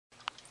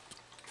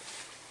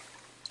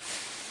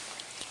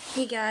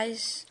Hey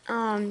guys,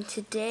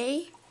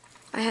 today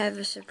I have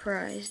a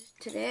surprise.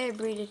 Today I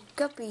breeded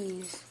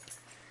guppies.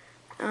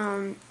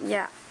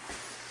 Yeah.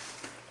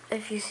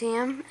 If you see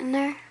them in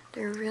there,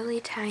 they're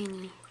really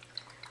tiny.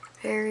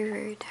 Very,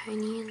 very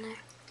tiny in there.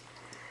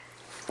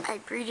 I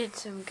breeded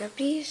some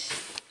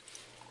guppies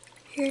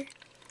here.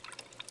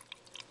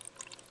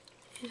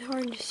 It's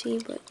hard to see,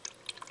 but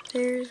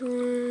there's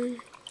one.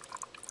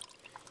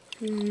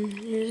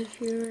 There's a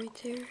few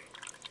right there.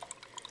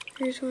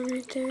 There's one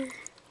right there.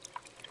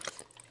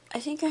 I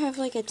think I have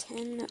like a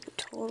 10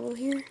 total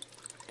here.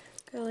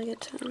 Got like a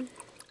ton.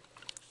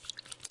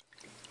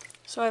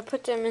 So I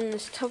put them in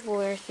this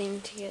Tupperware thing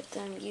to get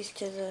them used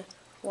to the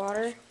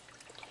water.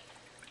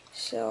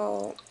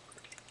 So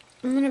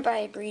I'm gonna buy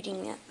a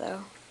breeding net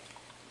though.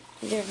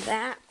 Either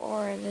that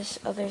or this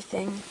other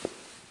thing.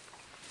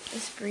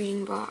 This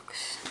breeding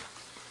box.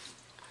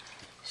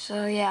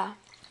 So yeah.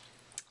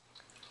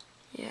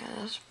 Yeah,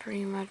 that's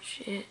pretty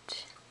much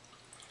it.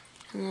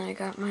 And then I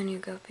got my new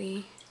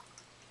guppy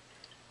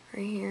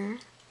right here.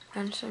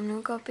 Found some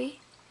new guppy.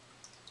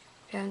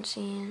 If you haven't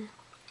seen.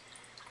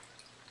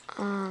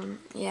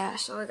 Yeah,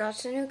 so I got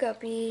some new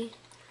guppy,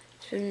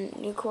 some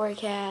new koi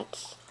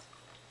cats.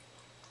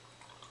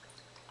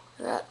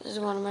 This is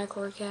one of my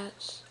koi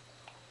cats.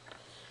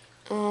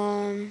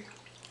 I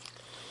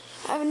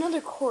have another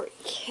koi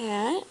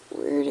cat.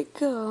 Where'd it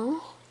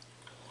go?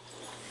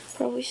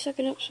 Probably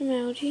sucking up some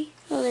algae.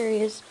 Oh, there he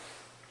is.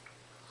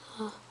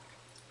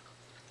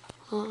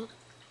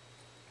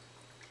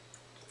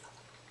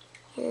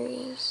 There he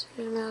is.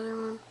 There's another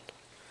one.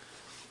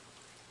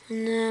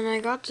 And then I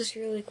got this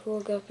really cool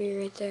guppy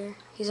right there.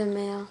 He's a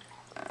male.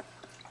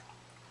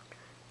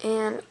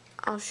 And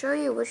I'll show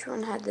you which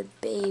one had the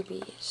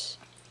babies.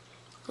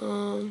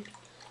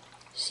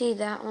 See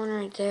that one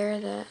right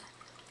there,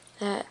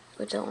 that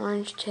with the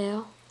orange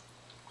tail?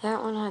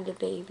 That one had the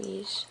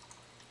babies.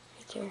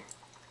 Right there.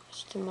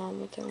 That's the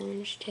mom with the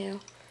orange tail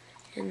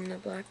and the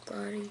black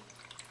body.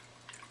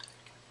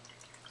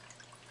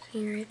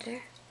 See right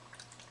there?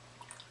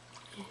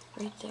 Yeah,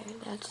 right there.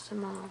 That's the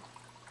mom.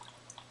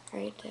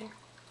 Right there.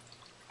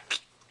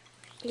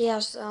 Yeah,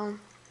 so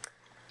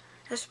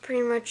that's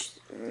pretty much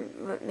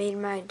what made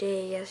my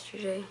day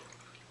yesterday.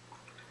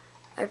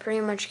 I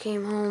pretty much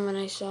came home and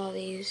I saw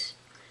these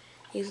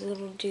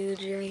little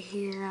dudes right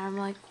here. I'm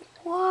like,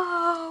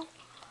 whoa!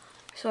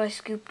 So I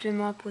scooped them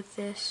up with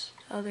this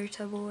other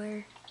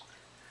Tupperware.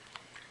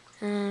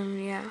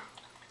 Yeah.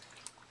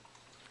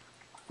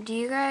 Do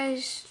you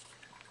guys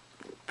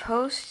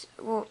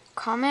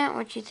comment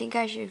what you think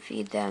I should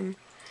feed them?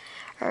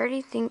 I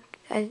already think,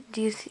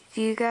 do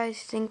you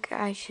guys think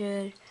I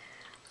should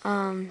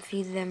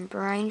feed them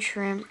brine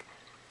shrimp?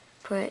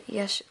 Put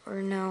yes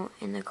or no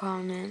in the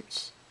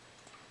comments.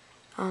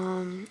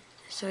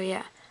 So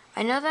yeah,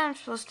 I know that I'm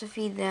supposed to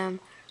feed them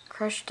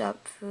crushed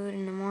up food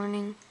in the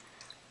morning,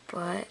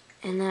 and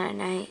then at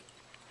night,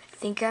 I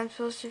think I'm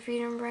supposed to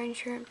feed them brine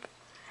shrimp.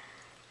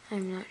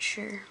 I'm not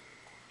sure.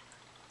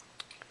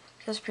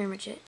 That's pretty much it.